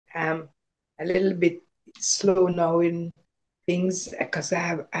I'm a little bit slow now in things because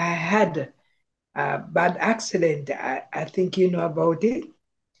I had a bad accident. I think you know about it.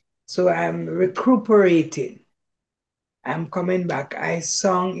 So I'm recuperating. I'm coming back. I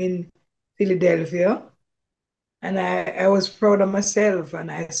sung in Philadelphia, and I was proud of myself.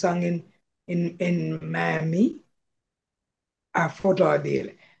 And I sung in Miami, Fort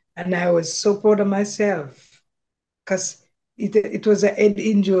Lauderdale, and I was so proud of myself because it was a head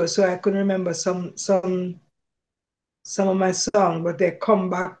injury, so I couldn't remember some of my songs, but they come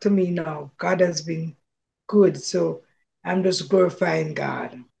back to me now. God has been good, so I'm just glorifying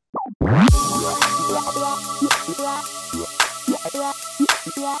God.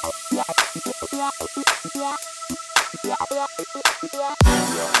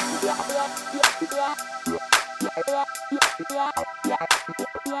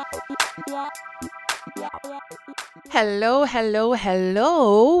 Hello, hello,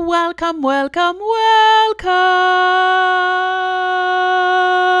 hello. Welcome, welcome, welcome.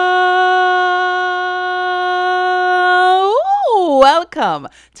 Welcome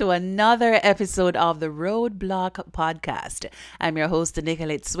to another episode of the Roadblock podcast. I'm your host,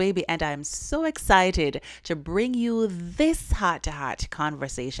 Nicolette Swaby, and I'm so excited to bring you this heart-to-heart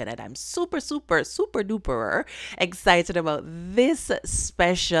conversation. And I'm super duper excited about this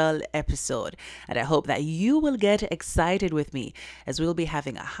special episode. And I hope that you will get excited with me as we'll be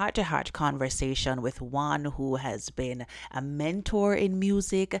having a heart-to-heart conversation with one who has been a mentor in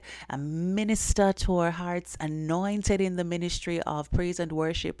music, a minister to our hearts, anointed in the ministry of praise and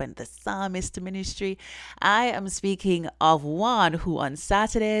worship and the Psalmist ministry. I am speaking of one who on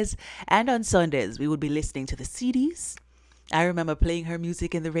Saturdays and on Sundays we would be listening to the CDs. I remember playing her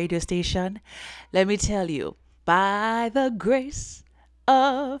music in the radio station. Let me tell you, by the grace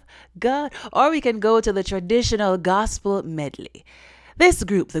of God. Or we can go to the traditional gospel medley. This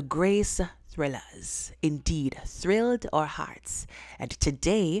group, the Grace Thrillers, indeed thrilled our hearts. And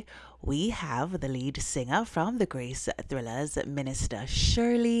today we have the lead singer from the Grace Thrillers, Minister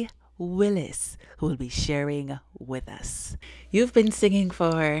Shirley Willis, who will be sharing with us. You've been singing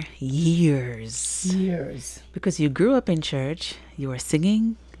for years. Because you grew up in church. You were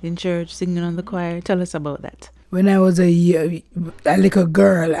singing in church, singing on the choir. Tell us about that. When I was a little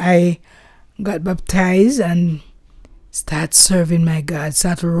girl, I got baptized and started serving my God,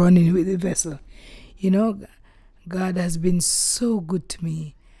 started running with the vessel. You know, God has been so good to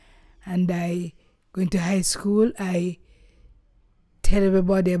me. And I, going to high school, I tell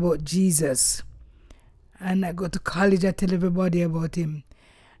everybody about Jesus. And I go to college, I tell everybody about him.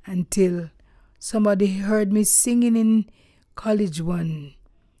 Until somebody heard me singing in college one.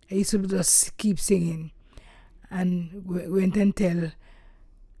 I used to just keep singing. And went and tell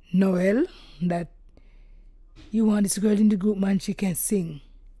Noel that you want this girl in the group, man, she can sing.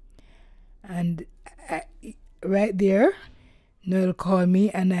 And right there, Noel called me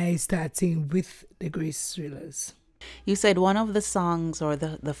and I started singing with the Grace Thrillers. You said one of the songs, or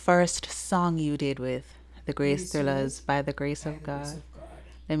the first song you did with the Grace Thrillers, By the Grace of God.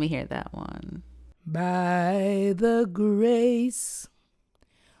 Let me hear that one. By the grace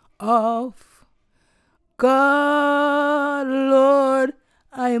of God, Lord,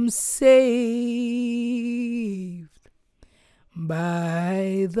 I am saved.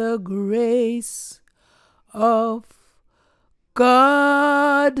 By the grace of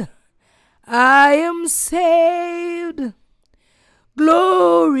God, I am saved.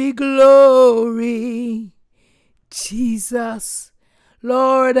 Glory, glory, Jesus,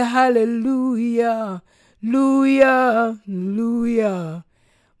 Lord, hallelujah, hallelujah, hallelujah.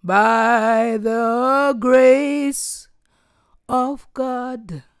 By the grace of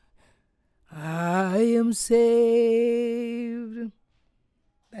God, I am saved.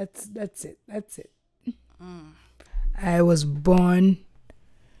 That's it. I was born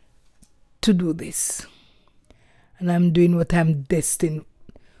to do this. And I'm doing what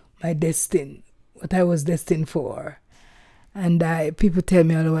what I was destined for. And people tell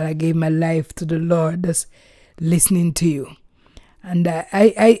me all the while I gave my life to the Lord, just listening to you. And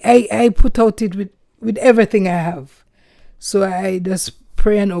I put out it with everything I have. So I just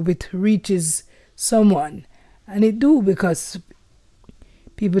pray and hope it reaches someone. And it do, because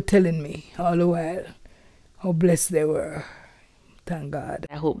people telling me all the while how blessed they were. Thank God.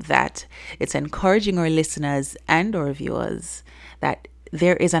 I hope that it's encouraging our listeners and our viewers that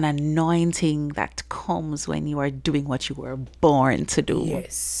there is an anointing that comes when you are doing what you were born to do.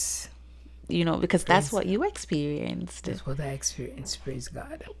 Yes. You know, because that's what you experienced. That's what I experienced, praise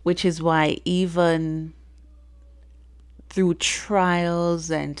God. Which is why even through trials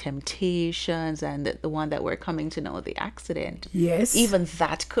and temptations and the one that we're coming to know, the accident. Yes. Even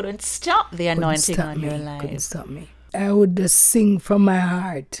that couldn't stop the anointing on your life. Couldn't stop me. I would just sing from my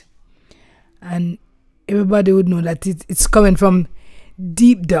heart. And everybody would know that it's coming from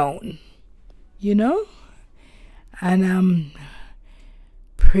deep down. You know? And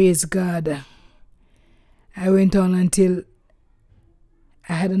praise God. I went on until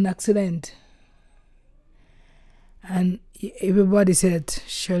I had an accident. And everybody said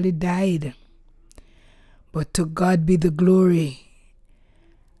Shirley died. But to God be the glory.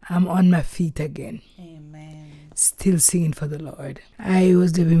 I'm on my feet again. Amen. Still singing for the Lord. I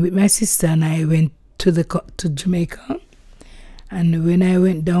was living with my sister and I went to Jamaica. And when I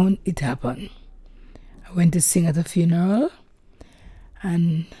went down, it happened. I went to sing at a funeral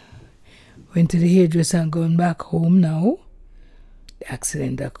and went to the hairdresser and going back home now. The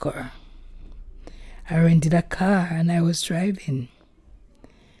accident occurred. I rented a car and I was driving.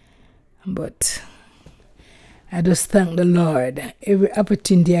 But I just thank the Lord. Every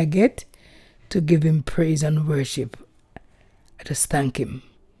opportunity I get to give him praise and worship, I just thank him.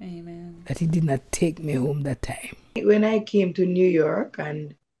 Amen. That he did not take me home that time. When I came to New York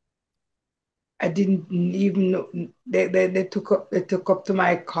and I didn't even know, they took up to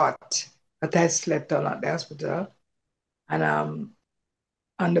my cot that I slept on at the hospital and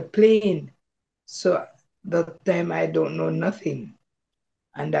on the plane. So that time I don't know nothing.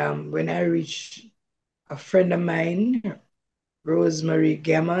 And when I reached, a friend of mine, Rosemary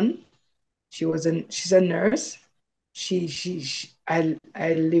Gammon, she's a nurse. I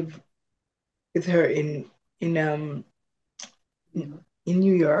live with her in New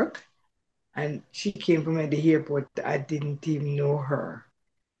York, and she came from the airport. I didn't even know her,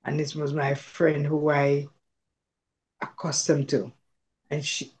 and this was my friend who I accustomed to, and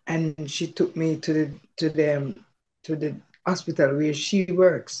she took me to the hospital where she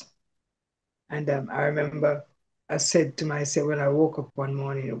works, and I remember I said to myself when I woke up one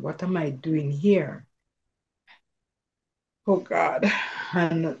morning, "What am I doing here?" Oh God!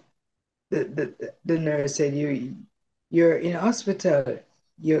 And the nurse said, "You're in hospital.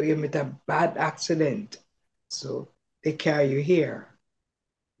 You met a bad accident, so they carry you here."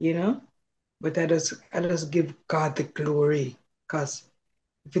 You know, but I just give God the glory, because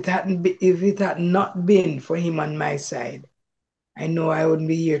if it had not been for Him on my side, I know I wouldn't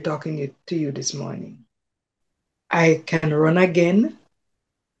be here talking to you this morning. I can run again.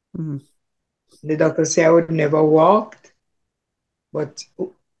 Mm. The doctor said I would never walk, but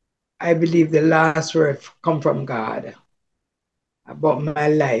I believe the last word come from God about my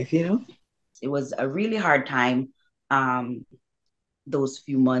life, you know. It was a really hard time, those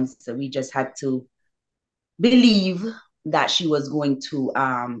few months. So we just had to believe that she was going to,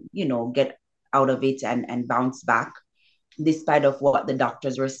 get out of it and bounce back, despite of what the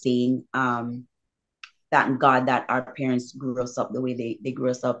doctors were saying. Thank God that our parents grew us up the way they grew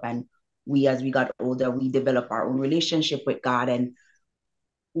us up, and we, as we got older, we developed our own relationship with God, and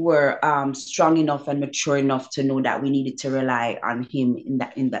were strong enough and mature enough to know that we needed to rely on Him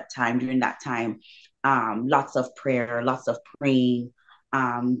in that time, during that time. Lots of prayer, lots of praying,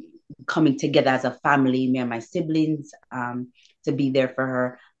 coming together as a family, me and my siblings, to be there for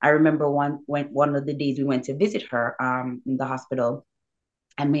her. I remember one of the days we went to visit her in the hospital,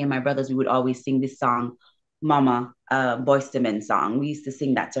 and me and my brothers, we would always sing this song, Mama, Boyz II Men song. We used to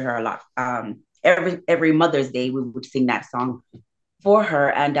sing that to her a lot. Every Mother's Day, we would sing that song for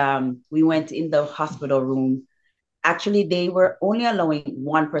her. And we went in the hospital room. Actually, they were only allowing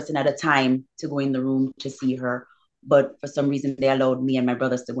one person at a time to go in the room to see her. But for some reason, they allowed me and my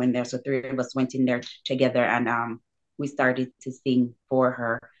brothers to go in there. So three of us went in there together, and we started to sing for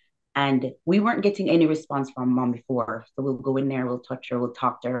her. And we weren't getting any response from Mom before. So we'll go in there, we'll touch her, we'll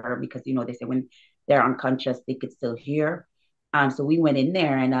talk to her, because, they say when they're unconscious, they could still hear. So we went in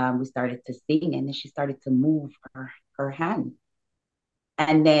there and we started to sing, and then she started to move her hand.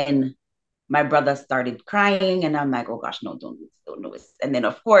 And then my brother started crying, and I'm like, oh gosh, no, don't do this. And then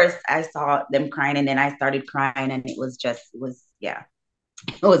of course I saw them crying, and then I started crying, and it was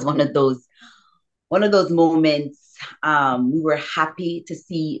one of those moments. We were happy to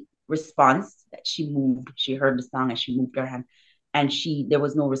see response, that she heard the song and she moved her hand, and there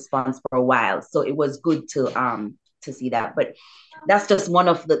was no response for a while. So it was good to see that. But that's just one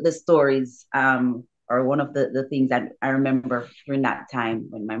of the stories, or one of the things that I remember during that time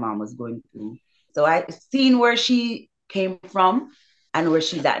when my mom was going through. So I seen where she came from and where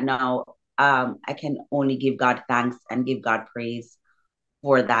she's at now. I can only give God thanks and give God praise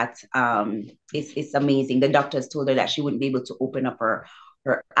for that. It's amazing. The doctors told her that she wouldn't be able to open up her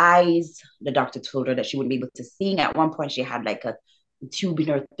her eyes. The doctor told her that she wouldn't be able to sing. At one point, she had like a tube in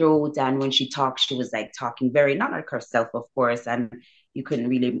her throat, and when she talked, she was like talking very not like herself, of course, and you couldn't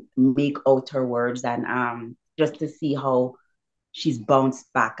really make out her words. And just to see how she's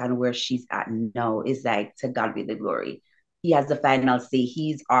bounced back and where she's at now is like, to God be the glory. He has the final say.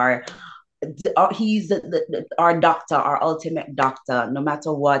 He's our our doctor, our ultimate doctor. No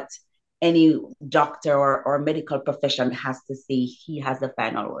matter what any doctor or medical profession has to say, he has the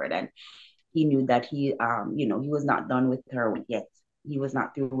final word. And he knew that he was not done with her yet. He was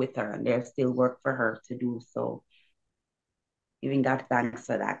not through with her, and there's still work for her to do. So giving God thanks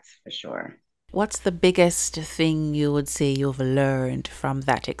for that, for sure. What's the biggest thing you would say you've learned from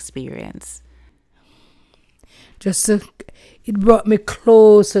that experience? It brought me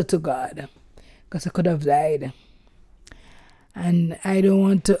closer to God, because I could have died. And I don't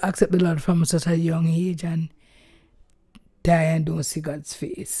want to accept the Lord from such a young age and die and don't see God's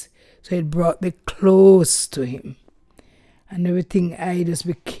face. So it brought me close to Him. And everything, I just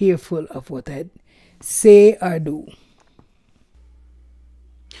be careful of what I say or do.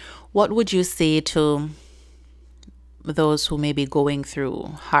 What would you say to those who may be going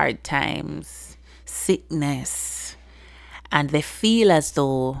through hard times, sickness, and they feel as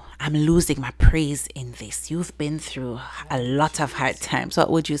though I'm losing my praise in this? You've been through a lot of hard times. What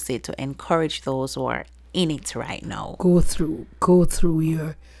would you say to encourage those who are in it right now? Go through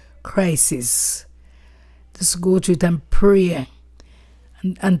your crisis. Just go through it and pray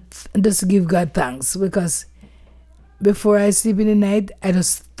and just give God thanks, because before I sleep in the night, I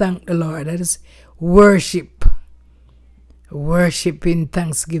just thank the Lord. I just worship in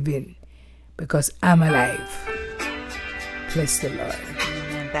thanksgiving, because I'm alive. Bless the Lord.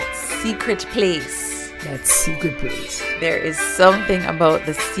 Amen. That secret place. That secret place. There is something about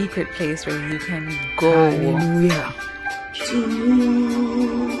the secret place where you can go. Hallelujah.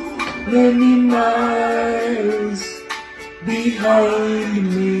 Too many miles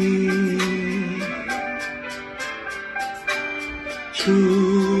behind me.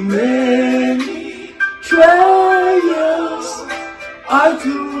 Too many trials are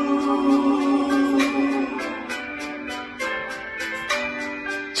through.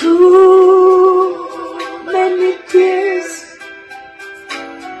 Too many tears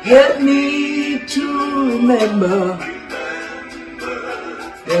help me to remember.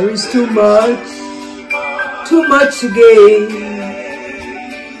 There is too much to gain,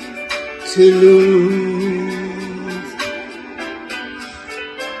 to lose.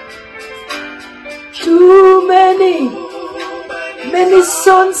 Too many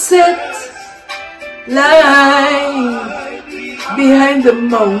sunsets lie behind the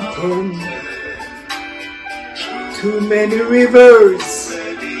mountain. Too many rivers,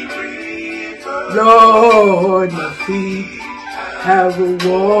 Lord, my feet have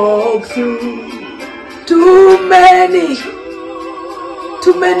walked through. Too many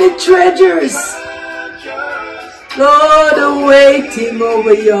treasures, Lord, awaiting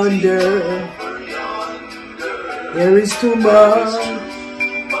over yonder. There is too much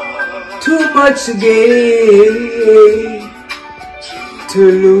to gain, to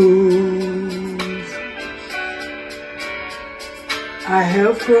lose. I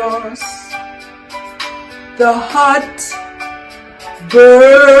have crossed the hot,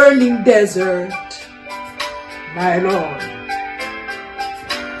 burning desert, my Lord,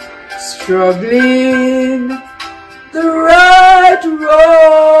 struggling the right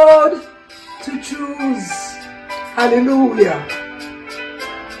road to choose. Hallelujah.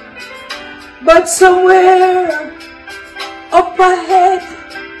 But somewhere up ahead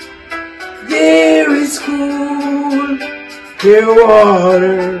there is cool, clear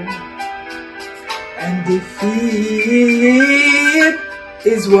water, and defeat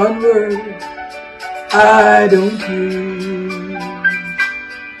is one word I don't use.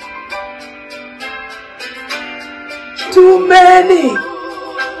 Too many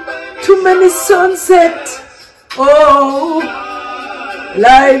sunsets, oh,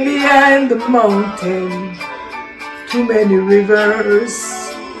 lie behind the mountain. Too many rivers,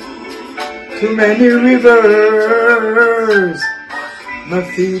 my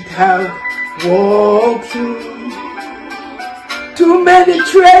feet have walked through. Too many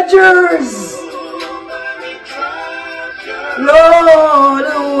treasures, Lord,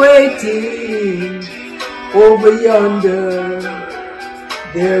 awaiting over yonder.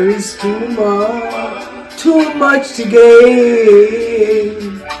 There is too much to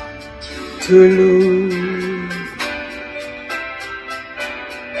gain, to lose.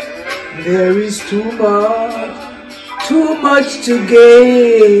 There is too much to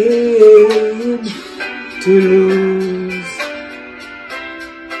gain, to lose.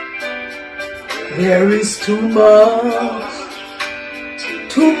 is too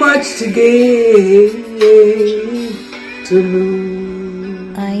much to give, to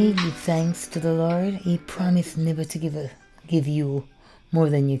lose. I give thanks to the Lord. He promised never to give you more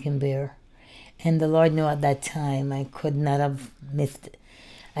than you can bear. And the Lord knew at that time I could not have missed it.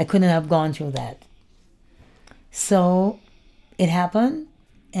 I couldn't have gone through that. So it happened,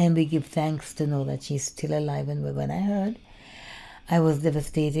 and we give thanks to know that she's still alive. And when I heard, I was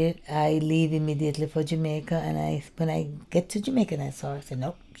devastated. I leave immediately for Jamaica, and when I get to Jamaica and I saw her, I said,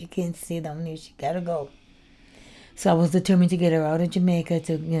 nope, she can't stay down here. She gotta go. So I was determined to get her out of Jamaica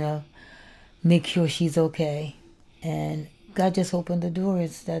to, make sure she's okay. And God just opened the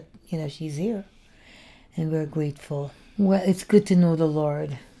doors that, she's here. And we're grateful. Well, it's good to know the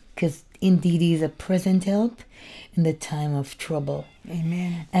Lord, because indeed He's a present help in the time of trouble.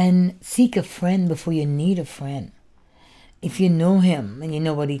 Amen. And seek a friend before you need a friend. If you know Him and you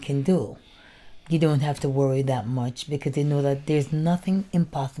know what He can do, you don't have to worry that much, because you know that there's nothing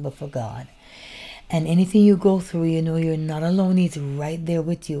impossible for God. And anything you go through, you're not alone. He's right there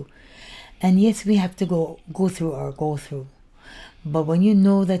with you. And yes, we have to go through. But when you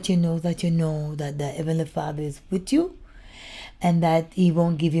know that the Heavenly Father is with you, and that He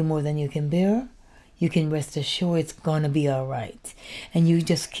won't give you more than you can bear, you can rest assured it's going to be all right. And you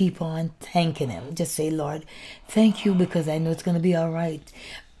just keep on thanking Him. Just say, Lord, thank you, because I know it's going to be all right.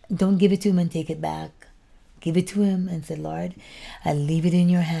 Don't give it to Him and take it back. Give it to Him and say, Lord, I leave it in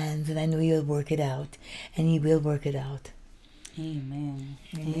your hands, and I know You'll work it out. And He will work it out. Amen.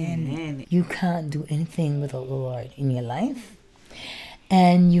 Amen. You can't do anything without the Lord in your life.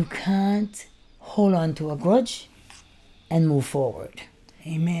 And you can't hold on to a grudge and move forward.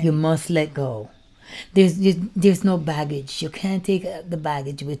 Amen. You must let go. There's no baggage. You can't take the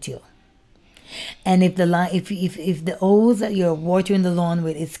baggage with you. And if the hose that you're watering the lawn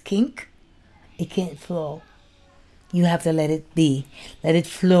with is kink, it can't flow. You have to let it be. Let it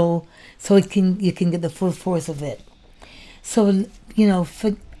flow so you can get the full force of it. So,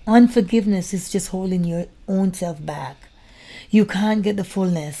 unforgiveness is just holding your own self back. You can't get the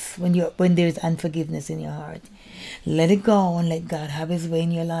fullness when there's unforgiveness in your heart. Let it go and let God have His way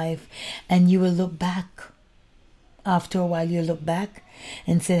in your life, and you will look back. After a while, you look back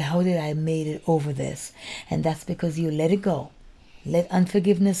and say, how did I made it over this? And that's because you let it go. Let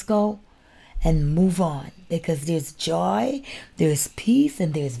unforgiveness go and move on, because there's joy, there's peace,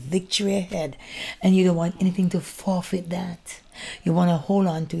 and there's victory ahead. And you don't want anything to forfeit that. You want to hold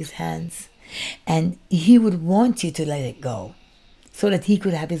on to His hands, and He would want you to let it go so that He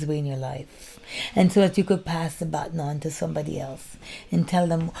could have His way in your life, and so that you could pass the baton on to somebody else and tell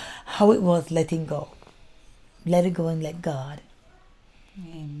them how it was letting go. Let it go and let God.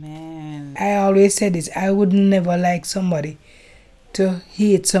 Amen. I always said this. I would never like somebody to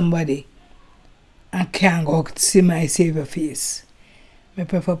hate somebody and can't go see my Savior face. I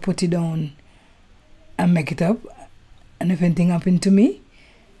prefer put it down and make it up. And if anything happened to me,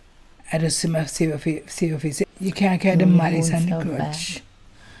 I just see my Savior face. You can't carry the malice and the grudge.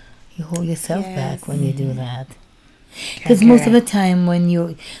 You hold yourself back when you do that. Because most of the time when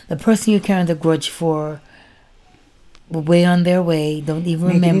the person you're carrying the grudge for way on their way, don't even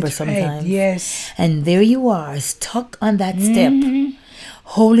remember sometimes. Right. Yes. And there you are, stuck on that step,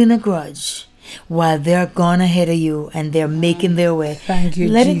 holding a grudge, while they're gone ahead of you and they're making their way. Thank you,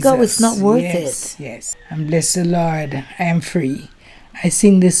 Let Jesus. it go. It's not worth it. it. Yes. And bless the Lord. I am free. I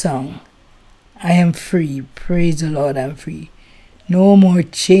sing this song. I am free. Praise the Lord. I'm free. No more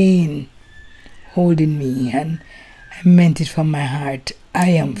chain holding me. And I meant it from my heart.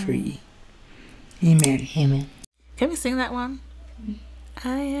 I am free. Amen. Amen. Can we sing that one?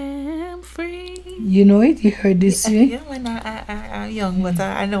 I am free. You know it? You heard this? Yeah, when I'm young, but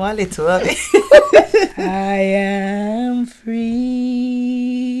I know a little of it. I am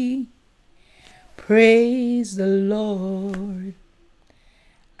free. Praise the Lord.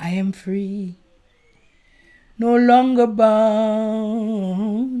 I am free. No longer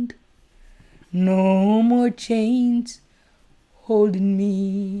bound. No more chains holding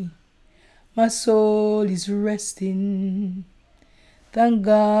me. My soul is resting. Thank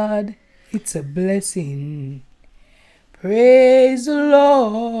God, it's a blessing. Praise the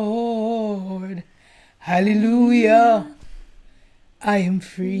Lord. Hallelujah. I am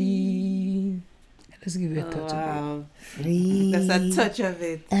free. Let's give it a touch of it. Free. That's a touch of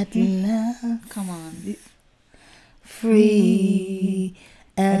it. At last. Come on. Free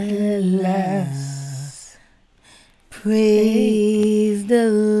at last. Praise the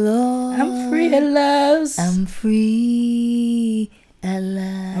Lord. I'm free at last. I'm free at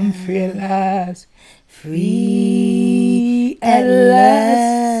last. I'm free at last. Free at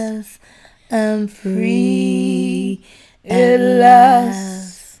last. I'm free at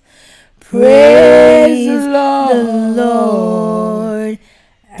last. Praise the Lord.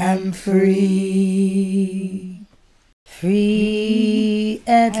 I'm free. Free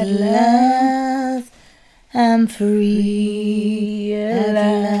at last. I'm free at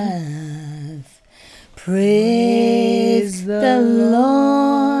last. Praise the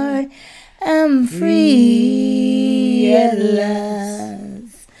Lord. I'm free at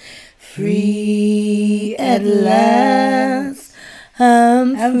last. Free at last.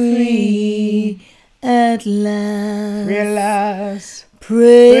 I'm free at last. Relax.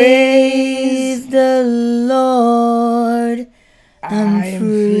 Praise the Lord. I'm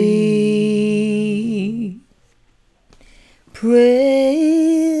free.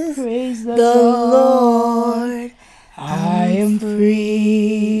 Praise the Lord. I am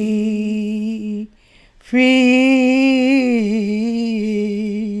free. Free.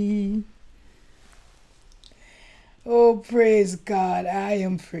 Oh, praise God. I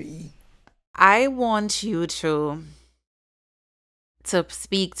am free. I want you to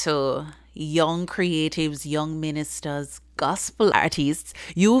speak to young creatives, young ministers, gospel artists.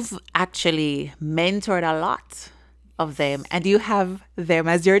 You've actually mentored a lot of them, and you have them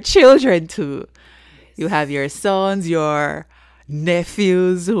as your children too. You have your sons, your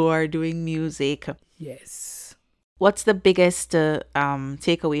nephews who are doing music. Yes. What's the biggest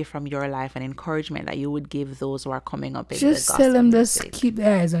takeaway from your life and encouragement that you would give those who are coming up in the Just gospel tell them music? just keep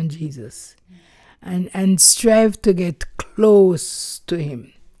their eyes on Jesus and strive to get close to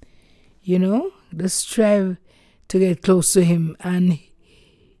him. You know, just strive to get close to him, and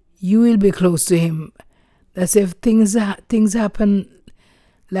you will be close to him. That's if things happen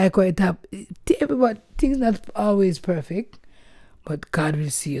like what it happened. Everybody, things not always perfect, but God will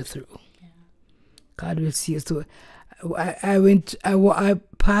see you through. God will see you through. I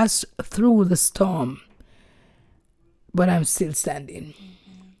passed through the storm, but I'm still standing.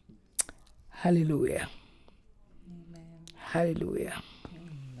 Hallelujah. Hallelujah.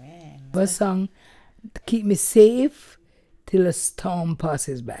 But song, keep me safe till a storm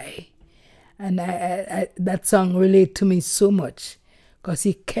passes by. And I that song relate to me so much because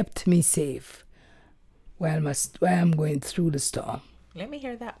he kept me safe while I'm going through the storm. Let me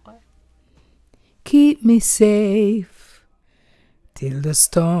hear that one. Keep me safe till the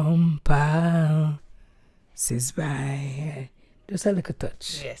storm passes by. Just a little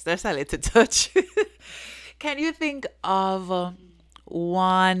touch. Yes, there's a little touch. Can you think of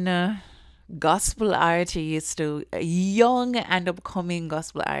one gospel artist, a young and upcoming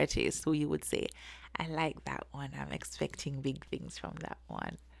gospel artist who you would say, I like that one, I'm expecting big things from that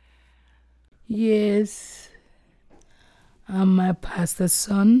one? Yes. My pastor's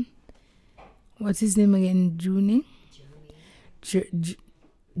son. What's his name again? Jermaine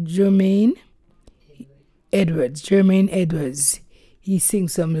Edwards. Jermaine Edwards. He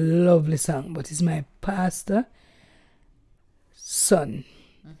sings some lovely song, but he's my pastor son.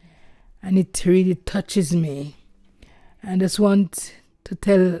 And it really touches me. And I just want to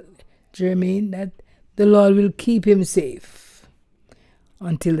tell Jermaine that the Lord will keep him safe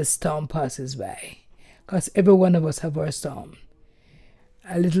until the storm passes by. Because every one of us have our storm.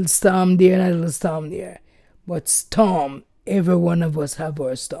 A little storm there and a little storm there. But storm, every one of us have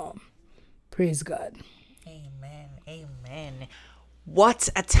our storm. Praise God. Amen. Amen. What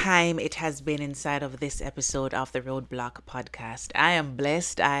a time it has been inside of this episode of the Roadblock podcast. I am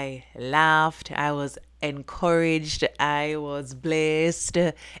blessed. I laughed. I was encouraged. I was blessed,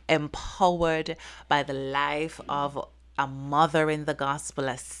 empowered by the life of a mother in the gospel,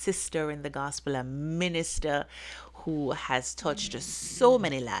 a sister in the gospel, a minister who has touched so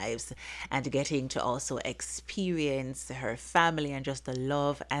many lives, and getting to also experience her family and just the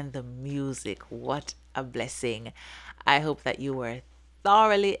love and the music. What a blessing. I hope that you were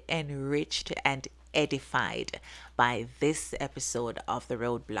thoroughly enriched and edified by this episode of the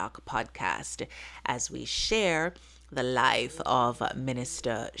Roadblock podcast as we share the life of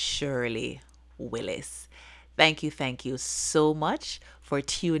Minister Shirley Willis. Thank you so much for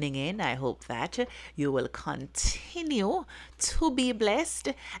tuning in. I hope that you will continue to be blessed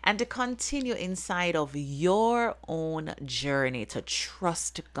and to continue inside of your own journey to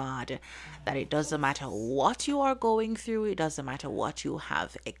trust God, that it doesn't matter what you are going through, it doesn't matter what you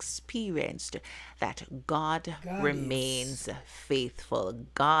have experienced, that God remains faithful.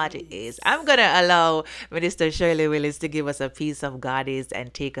 God is. I'm going to allow Minister Shirley Willis to give us a piece of God is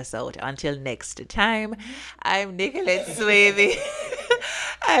and take us out. Until next time, I'm Nicolette Swaby.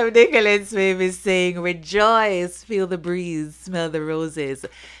 I'm Nicolette Swaby saying, rejoice, feel the breeze, smell the roses,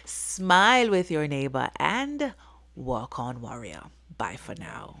 smile with your neighbor, and walk on, warrior. Bye for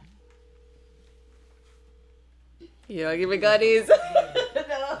now. You know, give me goodies.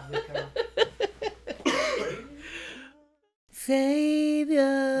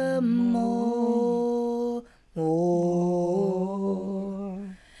 Savior, more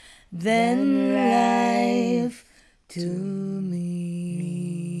than life to me.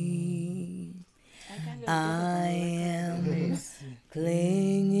 I am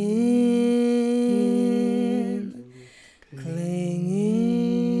clinging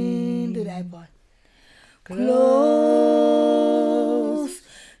to that part. Close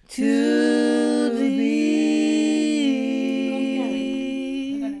to thee.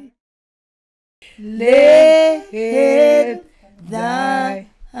 Let thy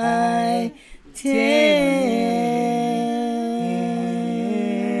tender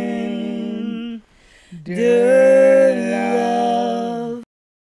love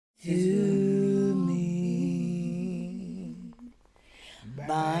to me.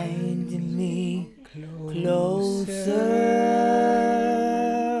 Bind me closer,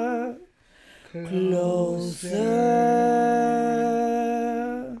 closer,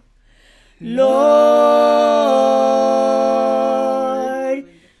 Lord,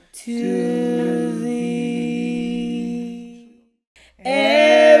 to thee.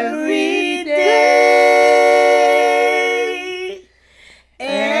 Every day,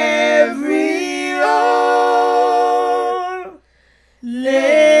 every hour,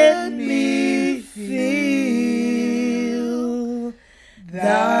 let me feel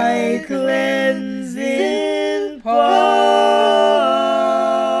thy cleansing power.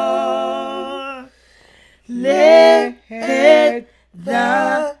 Let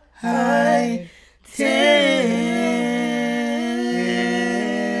thy tender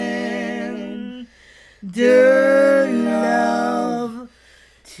love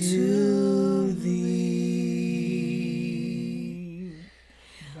to thee.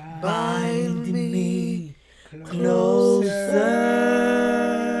 Bind me closer,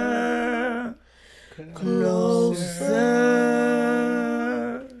 closer,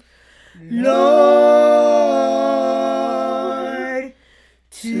 Lord.